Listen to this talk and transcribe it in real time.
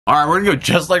Alright, we're gonna go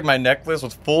just like my necklace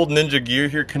with full ninja gear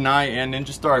here, Kanai and Ninja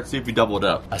Star. Let's see if we double it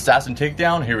up. Assassin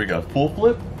takedown, here we go. Full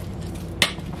flip.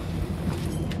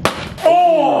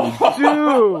 Oh,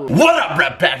 dude! What up,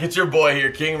 Rep Pack? It's your boy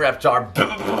here, King Reptar,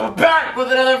 back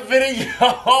with another video.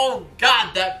 Oh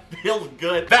God, that feels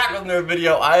good. Back with another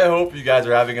video. I hope you guys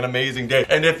are having an amazing day.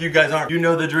 And if you guys aren't, you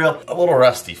know the drill. A little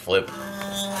rusty flip.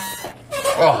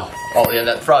 Oh yeah,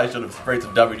 that probably should have sprayed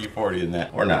some WD-40 in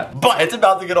that, or not. But it's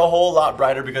about to get a whole lot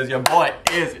brighter because your boy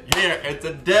is here. And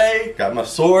today, got my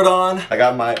sword on. I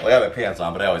got my pants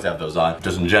on, but I always have those on.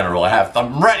 Just in general,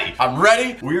 I'm ready. I'm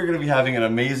ready. We are gonna be having an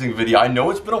amazing video. I know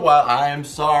it's been a while. I'm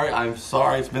sorry.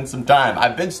 It's been some time.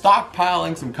 I've been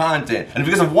stockpiling some content. And if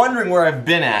you guys are wondering where I've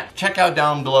been at, check out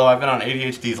down below. I've been on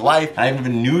ADHD's Life. And I have a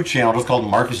new channel just called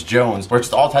Marcus Jones, where it's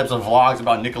just all types of vlogs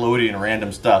about Nickelodeon and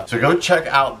random stuff. So go check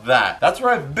out that. That's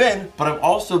where I've been. But I've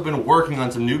also been working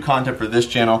on some new content for this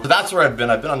channel. So that's where I've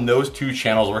been. I've been on those two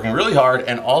channels working really hard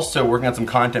and also working on some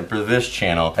content for this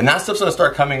channel. And that stuff's gonna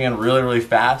start coming in really, really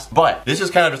fast. But this is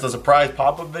kind of just a surprise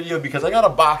pop-up video because I got a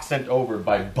box sent over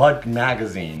by Bud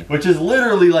Magazine, which is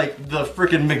literally like the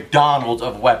freaking McDonald's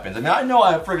of weapons. I mean, I know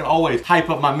I freaking always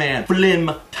hype up my man, Flim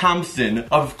Thompson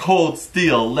of Cold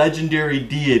Steel, legendary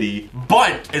deity,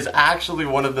 but is actually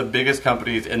one of the biggest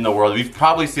companies in the world. We've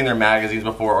probably seen their magazines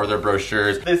before or their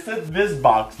brochures. They sent this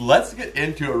box. Let's get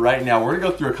into it right now. We're gonna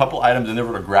go through a couple items and then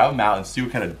we're gonna grab them out and see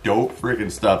what kind of dope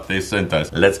freaking stuff they sent us.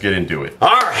 Let's get into it. All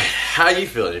right, how you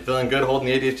feeling? You feeling good holding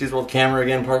the ADHD's World camera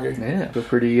again, Parker? Yeah, feel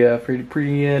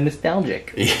pretty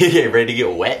nostalgic. Yeah, ready to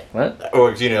get wet? What?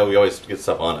 Or, you know, we always get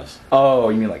stuff on us. Oh,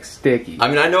 you mean like sticky? I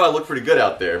mean, I know I look pretty good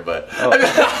out there, but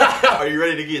are you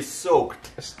ready to get soaked?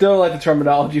 I still like the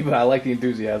terminology, but I like the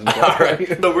enthusiasm. All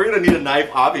right, so we're gonna need a knife,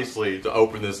 obviously, to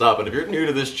open this up. And if you're new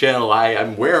to this channel,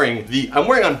 I'm wearing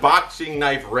unboxing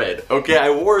knife red. Okay, I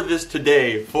wore this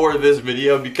today for this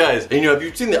video because, you know, if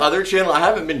you've seen the other channel, I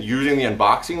haven't been using the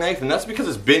unboxing knife, and that's because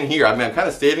it's been here. I mean, I'm kind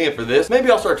of saving it for this.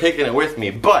 Maybe I'll start taking it with me,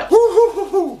 but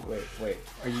Wait.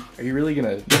 Are you really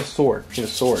gonna get a sword? Get a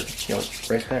sword, you know,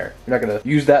 right there. You're not gonna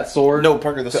use that sword? No,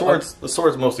 Parker, the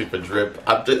sword's mostly for drip.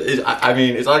 I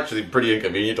mean, it's actually pretty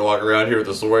inconvenient to walk around here with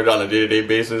a sword on a day-to-day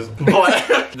basis,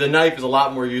 but the knife is a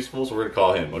lot more useful, so we're gonna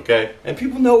call him, okay? And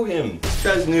people know him. This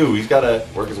guy's new. He's gotta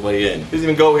work his way in. He doesn't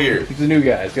even go here. He's a new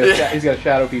guy. He's gotta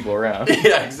shadow people around.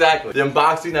 Yeah, exactly. The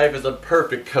unboxing knife is a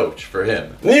perfect coach for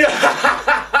him.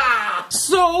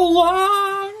 So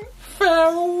long,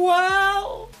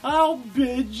 farewell. I'll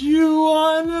bid you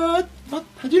on a...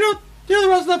 Do you know the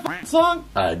rest of that song?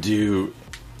 I do.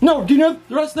 No, do you know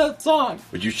the rest of that song?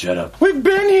 Would you shut up? We've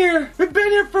been here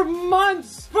for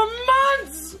months. For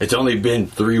months! It's only been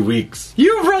 3 weeks.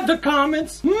 You've read the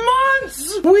comments.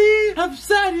 Months! We have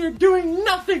sat here doing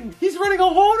nothing. He's running a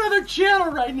whole other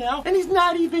channel right now, and he's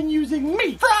not even using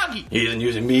me. Froggy! He isn't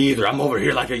using me either. I'm over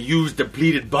here like a used,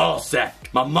 depleted ball sack.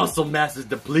 My muscle mass is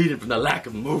depleted from the lack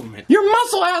of movement. Your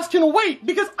muscle ass can wait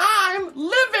because I'm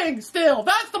living still.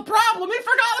 That's the problem. He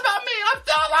forgot about me. I'm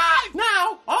still alive.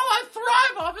 Now, all I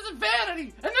thrive off is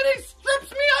vanity. And then he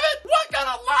strips me of it? What kind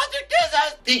of logic is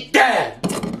this? Eat that.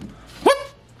 What?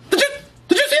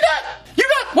 Did you see that? You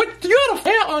got a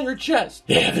ant on your chest.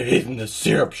 Yeah, they're eating the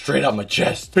syrup straight out my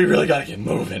chest. We really gotta get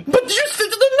moving. But did you see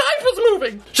that the knife was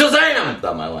moving? Shazam!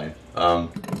 Not my line.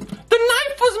 The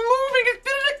knife was moving. It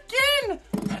did it again.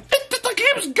 It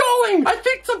keeps going. I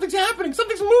think something's happening.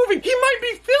 Something's moving. He might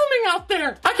be filming out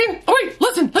there. Oh wait,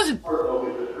 listen.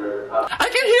 I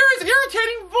can hear his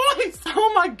irritating voice.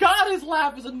 Oh my God, his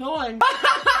laugh is annoying.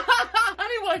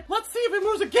 Anyway, let's see if it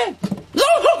moves again.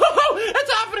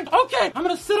 It's happening. Okay, I'm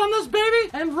gonna sit on this baby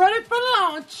and ready for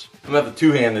launch. I'm gonna have to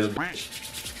two-hand this bitch.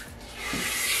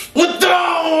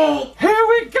 Here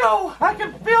we go. I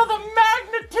can feel the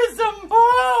magnetism.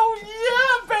 Oh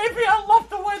yeah, baby. I love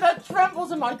the way that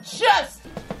trembles in my chest.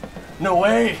 No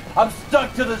way. I'm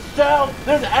stuck to the shell.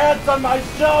 There's ants on my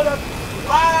shoulder.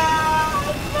 Ah,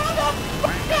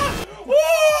 motherfucker.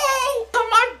 Whoa!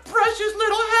 My precious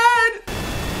little head.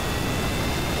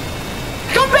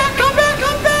 Come back.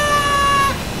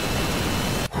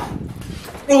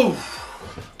 Oof.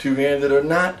 Two-handed or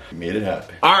not, made it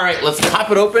happen. All right, let's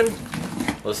pop it open.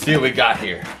 Let's see what we got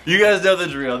here. You guys know the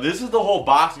drill. This is the whole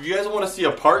box. If you guys want to see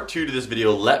a part 2 to this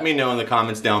video, let me know in the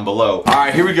comments down below. All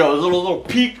right, here we go. A little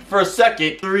peek for a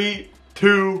second. 3,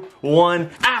 2, 1,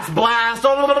 ass blast!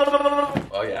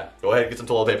 Oh yeah, go ahead and get some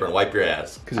toilet paper and wipe your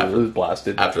ass. Because it was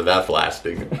blasted. After that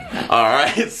blasting.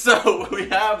 Alright, so we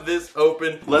have this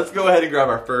open. Let's go ahead and grab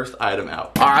our first item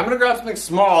out. Alright, I'm gonna grab something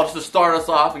small just to start us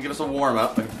off and give us a warm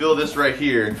up. I can feel this right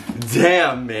here.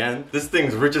 Damn, man. This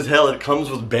thing's rich as hell. It comes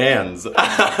with bands.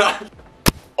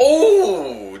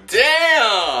 Oh,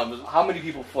 damn! How many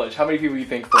people flinch? How many people you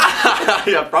think flinch?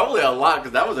 Yeah, probably a lot,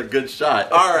 because that was a good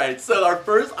shot. Alright, so our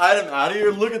first item out of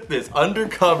here, look at this.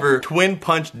 Undercover Twin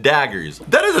Punch Daggers.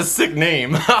 That is a sick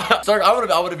name. Sorry, I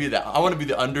want to be that. I want to be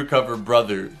the undercover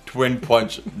brother Twin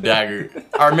Punch Dagger.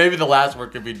 Or maybe the last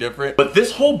word could be different. But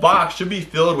this whole box should be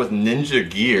filled with ninja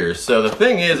gear. So the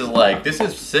thing is like, this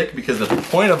is sick because the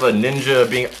point of a ninja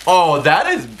being, oh, that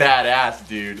is badass,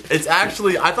 dude. It's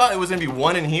actually, I thought it was gonna be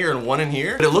one in here and one in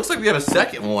here, but it looks like we have a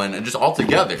second one and just all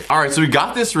together. All right, so we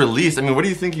got this released. I mean, what do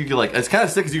you think you could like, it's kind of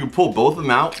sick because you can pull both of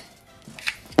them out.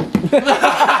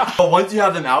 But once you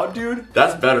have them out, dude,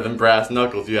 that's better than brass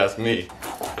knuckles, you ask me.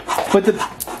 But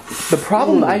the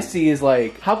problem I see is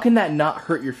like, how can that not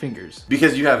hurt your fingers?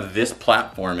 Because you have this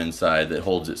platform inside that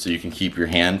holds it so you can keep your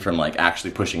hand from like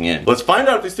actually pushing in. Let's find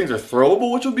out if these things are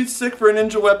throwable, which will be sick for a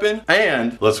ninja weapon.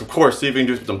 And let's of course see if we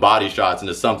can do some body shots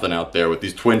into something out there with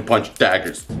these Twin Punch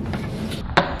Daggers.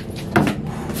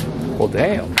 Well,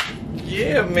 damn.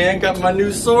 Yeah, man, got my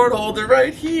new sword holder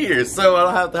right here, so I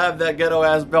don't have to have that ghetto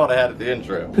ass belt I had at the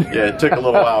intro. Yeah, it took a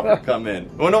little while for it to come in.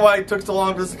 Wanna know why it took so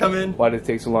long for this to come in? Why did it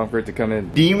take so long for it to come in?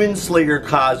 Demon Slayer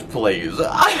cosplays.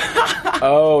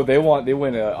 Oh, they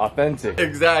went authentic.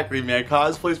 Exactly, man.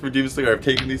 Cosplays for Demon Slayer. I've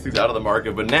taken these things out of the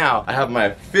market, but now I have my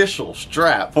official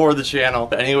strap for the channel.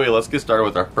 But anyway, let's get started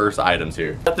with our first items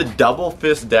here. Got the double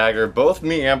fist dagger. Both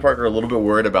me and Parker are a little bit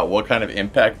worried about what kind of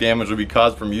impact damage will be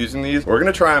caused from using these. We're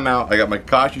gonna try them out. I got my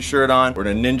Kakashi shirt on. We're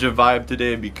in a ninja vibe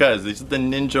today because this is the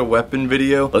ninja weapon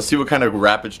video. Let's see what kind of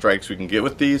rapid strikes we can get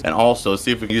with these, and also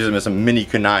see if we can use them as some mini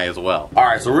kunai as well. All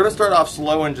right, so we're gonna start off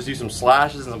slow and just use some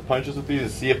slashes and some punches with these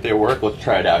and see if they work. Let's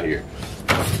try it out here.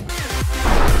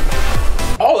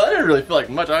 Oh, that didn't really feel like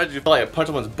much. I just feel like I punched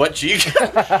someone's butt cheek.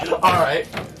 All right.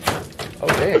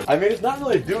 Okay. I mean, it's not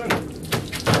really doing.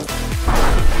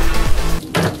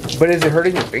 But is it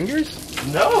hurting your fingers?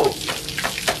 No.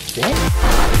 Damn.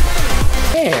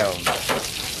 Damn.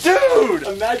 Dude!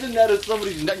 Imagine that as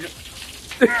somebody's neck.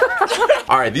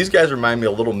 Alright, these guys remind me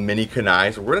of little mini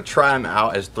kunai, so we're gonna try them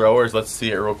out as throwers. Let's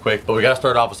see it real quick. But we gotta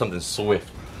start off with something swift.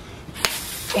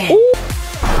 Ooh.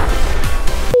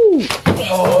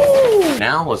 Oh.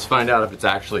 Now let's find out if it's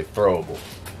actually throwable.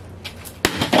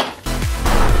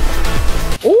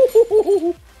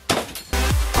 Ooh.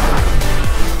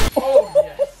 Oh,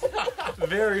 yes.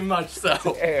 Very much so.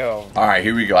 Damn. Alright,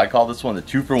 here we go. I call this one the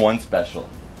 2-for-1 special.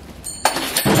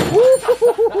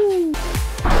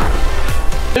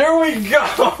 There we go.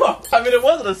 I mean, it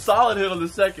wasn't a solid hit on the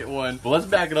second one, but let's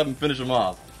back it up and finish him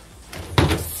off.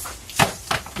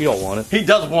 You don't want it. He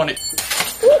does want it.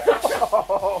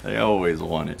 They always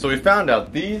want it. So we found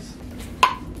out these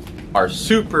are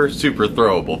super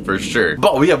throwable for sure.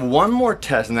 But we have one more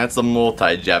test, and that's the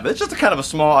multi-jab. It's just a kind of a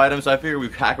small item, so I figure we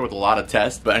pack it with a lot of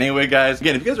tests. But anyway, guys,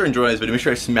 again, if you guys are enjoying this video, make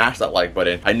sure to smash that like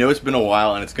button. I know it's been a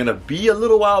while, and it's gonna be a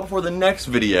little while before the next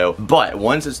video, but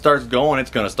once it starts going, it's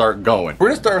gonna start going. We're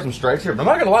gonna start with some strikes here, but I'm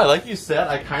not gonna lie, like you said,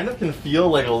 I kind of can feel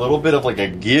like a little bit of like a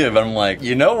give. I'm like,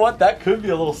 you know what? That could be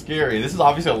a little scary. This is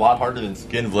obviously a lot harder than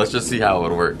skin, but let's just see how it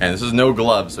would work. And this is no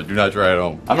gloves, so do not try it at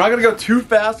home. I'm not gonna go too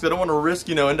fast, because I don't want to risk,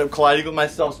 you know, end up colliding with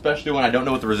myself, especially when I don't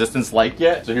know what the resistance is like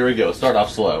yet. So here we go. Start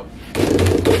off slow.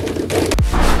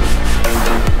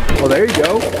 Well, there you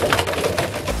go.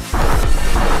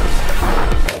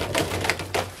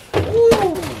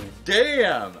 Ooh,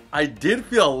 damn. I did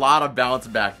feel a lot of bounce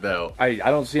back though. I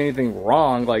don't see anything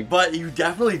wrong, like. But you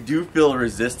definitely do feel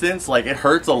resistance. Like it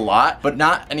hurts a lot, but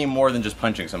not any more than just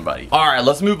punching somebody. All right,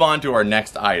 let's move on to our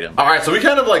next item. All right, so we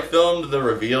kind of like filmed the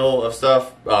reveal of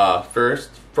stuff first.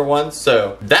 For once,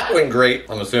 so that went great,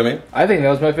 I'm assuming. I think that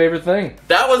was my favorite thing.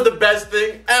 That was the best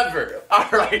thing ever. All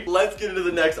right, let's get into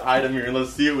the next item here and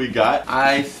let's see what we got.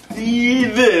 I see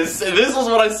this, and this was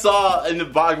what I saw in the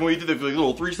box when we did the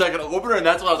little 3-second opener, and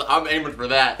that's what I'm aiming for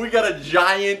that. We got a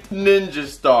giant ninja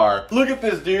star. Look at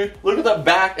this, dude. Look at the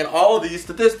back and all of these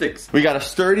statistics. We got a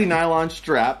sturdy nylon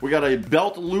strap. We got a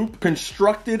belt loop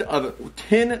constructed of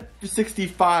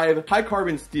 1065 high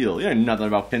carbon steel. You know nothing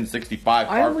about 1065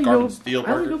 carbon steel.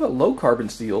 I don't know about low carbon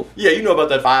steel. Yeah, you know about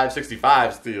that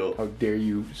 565 steel. How dare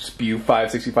you spew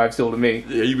 565 steel to me?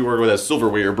 Yeah, you be working with that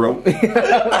silverware, bro. We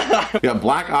got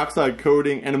black oxide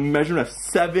coating and a measurement of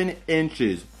 7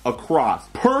 inches across.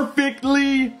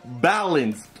 Perfectly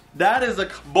balanced. That is a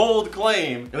bold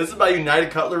claim. And this is by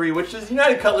United Cutlery, which is,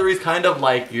 United Cutlery is kind of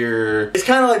like it's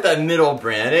kind of like that middle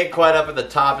brand. It ain't quite up at the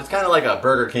top. It's kind of like a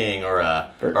Burger King or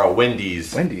a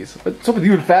Wendy's. Wendy's? What's up with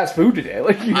you and fast food today?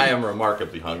 Like, I am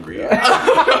remarkably hungry. Wait,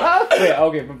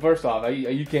 okay, but first off,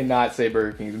 you cannot say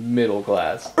Burger King's middle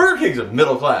class. Burger King's a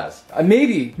middle class.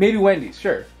 Maybe Wendy's,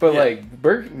 sure. But yeah. like,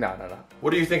 Burger King, no.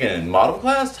 What are you thinking? Bottom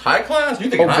class? High class? You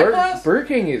think high class? Burger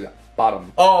King is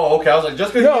bottom. Oh, okay. I was like,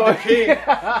 just because he's the king,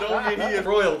 don't mean he is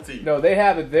royalty. No, they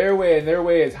have it their way, and their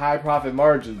way is high profit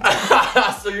margins.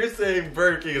 So you're saying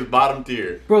Burger King is bottom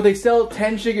tier? Bro, they sell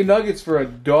 10 chicken nuggets for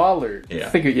 $1.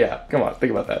 Yeah. Come on,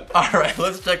 think about that. All right,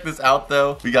 let's check this out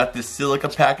though. We got this silica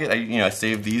packet. I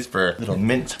saved these for little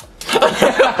mint.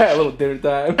 A little dinner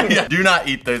time. Yeah, do not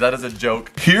eat those. That is a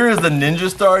joke. Here is the Ninja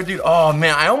Star, dude. Oh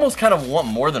man, I almost kind of want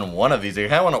more than one of these. I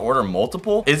kind of want to order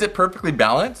multiple. Is it perfectly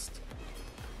balanced?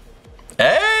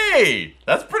 Hey,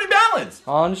 that's pretty balanced.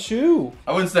 On shoe.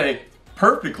 I wouldn't say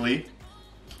perfectly.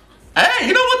 Hey,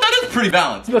 you know what? That is pretty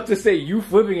balanced. I was about to say, you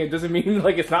flipping it doesn't mean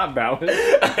like it's not balanced.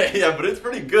 Yeah, but it's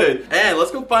pretty good. And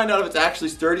let's go find out if it's actually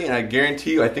sturdy, and I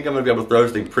guarantee you, I think I'm gonna be able to throw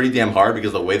this thing pretty damn hard because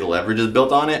of the way the leverage is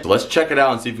built on it. So let's check it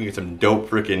out and see if we can get some dope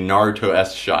freaking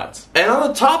Naruto-esque shots. And on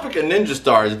the topic of Ninja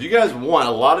Stars, if you guys want,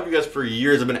 a lot of you guys for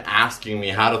years have been asking me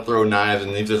how to throw knives,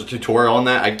 and there's a tutorial on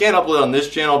that. I can't upload it on this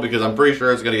channel because I'm pretty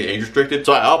sure it's gonna get age restricted,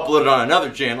 so I upload it on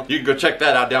another channel. You can go check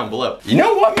that out down below. You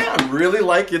know what, man? I'm really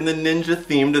liking the ninja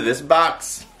theme to this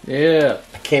box. Yeah.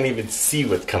 I can't even see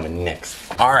what's coming next.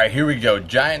 All right, here we go.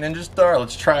 Giant Ninja Star.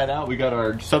 Let's try it out. We got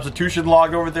our substitution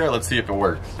log over there. Let's see if it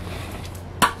works.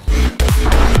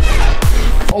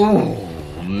 Oh,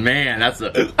 man, that's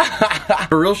a...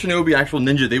 For real shinobi, actual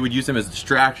ninja, they would use them as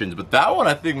distractions, but that one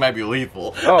I think might be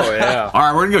lethal. Oh, yeah. All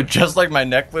right, we're gonna go just like my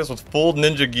necklace with full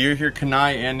ninja gear here,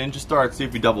 Kanai and Ninja Star. Let's see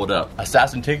if we double it up.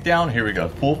 Assassin takedown. Here we go.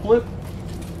 Full flip.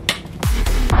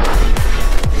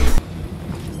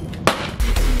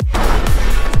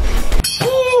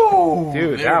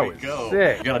 Dude, that was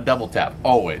sick. You gotta double tap,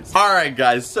 always. All right,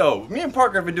 guys, so me and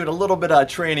Parker have been doing a little bit of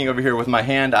training over here with my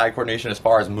hand-eye coordination as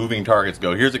far as moving targets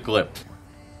go. Here's a clip.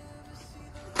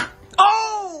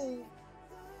 Oh!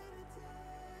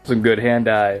 Some good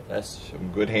hand-eye. That's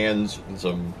some good hands and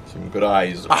some good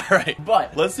eyes. All right,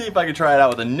 but let's see if I can try it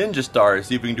out with a Ninja Star to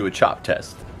see if we can do a chop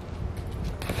test.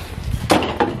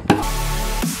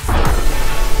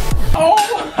 Oh!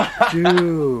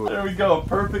 Dude. There we go, a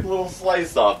perfect little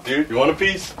slice off, dude. You want a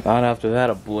piece? Not after that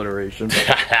obliteration.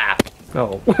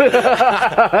 No.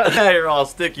 You're all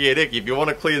sticky and icky. If you want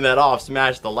to clean that off,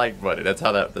 smash the like button. That's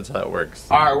how that works.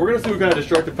 All right, we're gonna see what kind of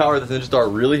destructive power this Ninja Star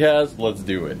really has. Let's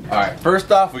do it. All right,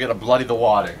 first off, we gotta bloody the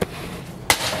water.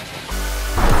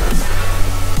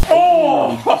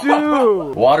 Oh,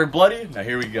 dude! Water bloody. Now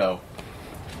here we go.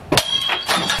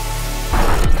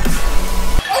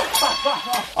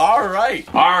 All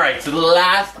right, so the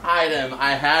last item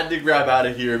I had to grab out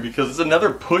of here because it's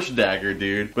another push dagger,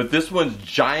 dude. But this one's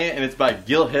giant and it's by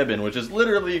Gil Hibben, which is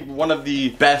literally one of the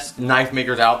best knife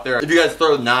makers out there. If you guys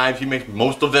throw knives, he makes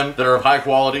most of them that are of high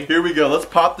quality. Here we go, let's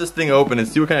pop this thing open and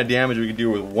see what kind of damage we can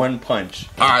do with one punch.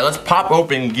 All right, let's pop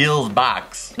open Gil's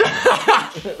box.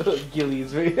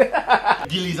 Gilly's.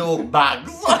 Gilly's old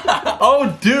box.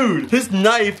 Oh, dude, his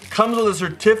knife comes with a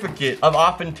certificate of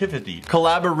authenticity.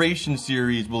 Collaboration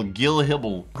series with Gil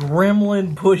Hibben.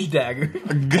 Gremlin push dagger.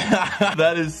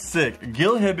 That is sick.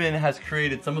 Gil Hibben has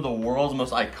created some of the world's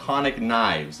most iconic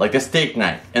knives, like the steak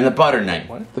knife and the butter knife.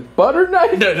 What? The butter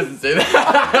knife? No, it doesn't say that.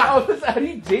 How do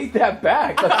you date that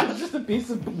back? Like, it's just a piece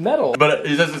of metal. But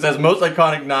it says most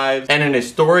iconic knives and in a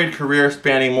storied career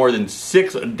spanning more than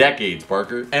 6 decades,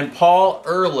 Parker. And Paul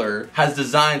Erler has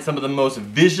designed some of the most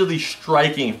visually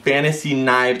striking fantasy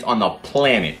knives on the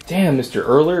planet. Damn, Mr.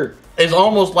 Erler. It's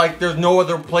almost like there's no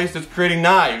other place that's creating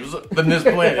knives than this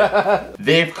planet.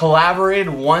 They've collaborated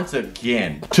once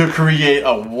again to create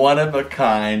a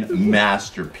one-of-a-kind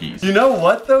masterpiece. You know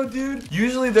what though, dude?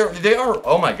 Usually they are,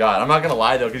 oh my god, I'm not gonna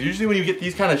lie though, because usually when you get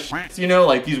these kind of shits, you know,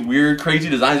 like these weird, crazy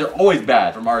designs, they're always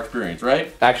bad from our experience,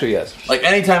 right? Actually, yes. Like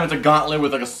anytime it's a gauntlet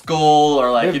with like a skull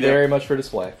or like, they're you know, very much for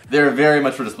display. They're very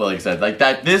much for display, like I said. Like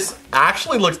that, this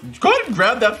actually looks, go ahead and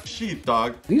grab that sheath,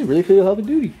 dog. These really feel heavy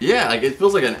duty. Yeah, like it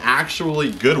feels like an actually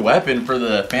good weapon for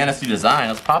the fantasy design.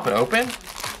 Let's pop it open.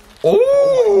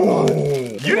 Oh,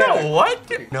 you know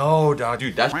what? No, dog,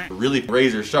 dude, that's really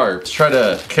razor sharp. Let's try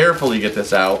to carefully get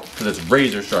this out because it's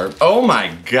razor sharp. Oh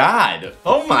my god.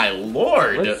 Oh my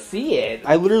lord. Let's see it.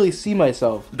 I literally see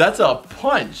myself. That's a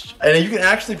punch. And you can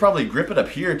actually probably grip it up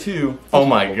here too. Oh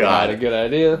my god. Not a good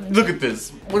idea. Look at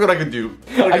this. Look what I can do.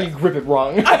 I can grip it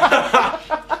wrong.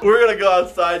 We're gonna go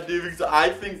outside, dude, because I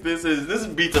think this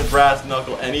beats a brass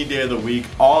knuckle any day of the week.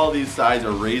 All these sides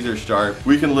are razor sharp.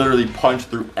 We can literally punch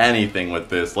through anything with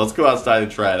this. Let's go outside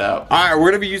and try it out. All right,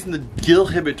 we're gonna be using the Gil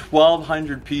Hibben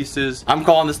 1200 pieces. I'm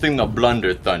calling this thing the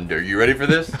Blunder Thunder. You ready for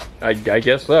this? I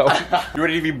guess so. You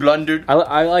ready to be blundered?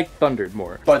 I like thundered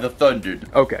more. By the thundered.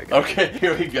 Okay. Okay,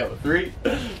 here we go. 3,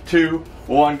 2,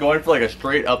 1. Going for like a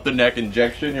straight up the neck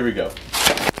injection. Here we go.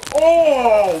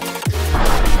 Oh!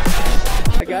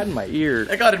 I got in my ear.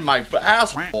 I got in my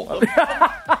asshole.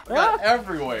 I got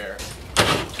everywhere.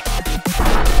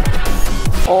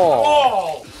 Oh.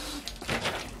 Oh!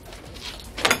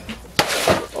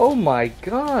 Oh my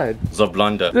god. The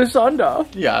blunder. This under.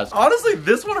 Yes. Honestly,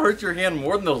 this one hurts your hand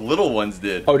more than those little ones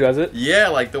did. Oh, does it? Yeah,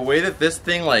 like the way that this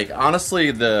thing, like,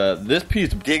 honestly, this piece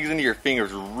digs into your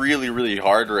fingers really, really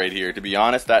hard right here. To be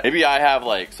honest, that maybe I have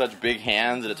like such big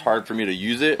hands that it's hard for me to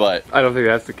use it, but I don't think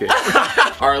that's the case.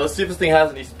 all right, let's see if this thing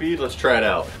has any speed. Let's try it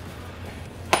out.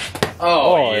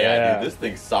 Oh yeah, dude, this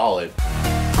thing's solid.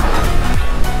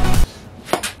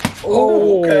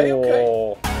 Oh,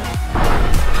 okay.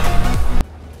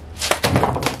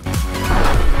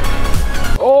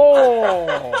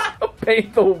 Oh!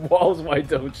 Paint the walls, why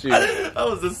don't you? That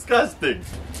was disgusting.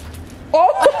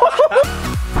 Oh!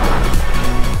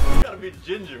 You gotta be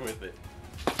ginger with it.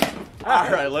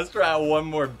 Alright, let's try out one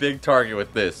more big target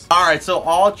with this. Alright, so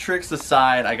all tricks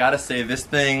aside, I gotta say this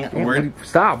thing,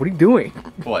 Stop, what are you doing?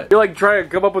 What? You're like trying to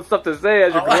come up with stuff to say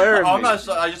as you're glaring I'm me. not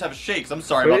sure, I just have shakes. I'm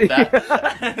sorry about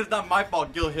that. It's not my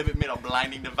fault Gil Hibbett made a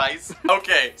blinding device.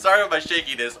 Okay, sorry about my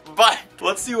shakiness, but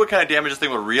let's see what kind of damage this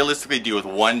thing will realistically do with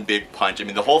one big punch. I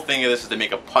mean, the whole thing of this is to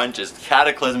make a punch as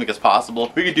cataclysmic as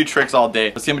possible. We could do tricks all day.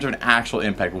 Let's see how much of an actual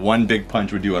impact one big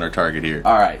punch would do on our target here.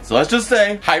 Alright, so let's just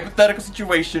say, hypothetical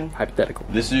situation. Hypothetical.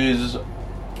 This is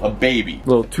a baby. A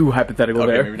little too hypothetical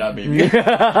Okay, there. maybe not baby.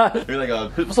 Maybe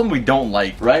like something we don't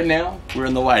like. Right now, we're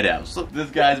in the White House. Look,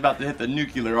 this guy's about to hit the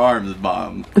nuclear arms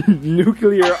bomb.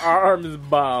 Nuclear arms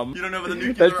bomb. You don't know what the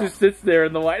nuclear... That just sits there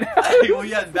in the White House. Well,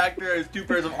 yeah, back there is two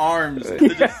pairs of arms that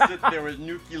just sit there with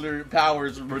nuclear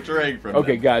powers portraying from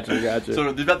Okay, them. gotcha.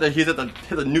 So he's hit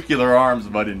the nuclear arms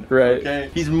button. Right.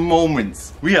 Okay? He's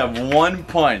moments. We have one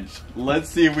punch. Let's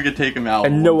see if we can take him out.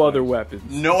 And no other weapons.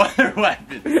 No other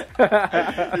weapons.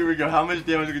 Here we go. How much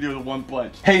damage we can do with one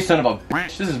punch? Hey, son of a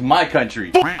bitch, this is my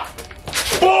country.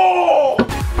 Oh!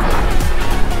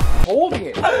 Holding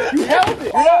it. You held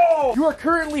it. Oh! You are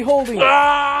currently holding it.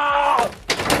 Ah!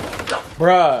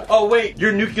 Bruh. Oh wait,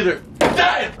 you're nuclear.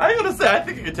 Damn! I ain't gonna say, I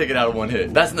think you can take it out in one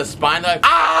hit. That's in the spine.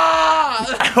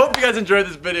 Ah! I hope you guys enjoyed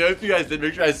this video. If you guys did,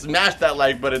 make sure you smash that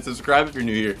like button, subscribe if you're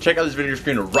new here. Check out this video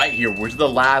screen right here, which is the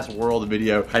last world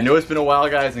video. I know it's been a while,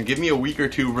 guys, and give me a week or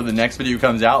two where the next video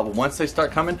comes out. But once they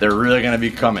start coming, they're really gonna be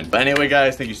coming. But anyway,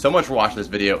 guys, thank you so much for watching this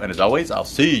video. And as always, I'll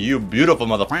see you beautiful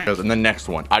motherfuckers in the next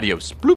one. Adios. Bloop.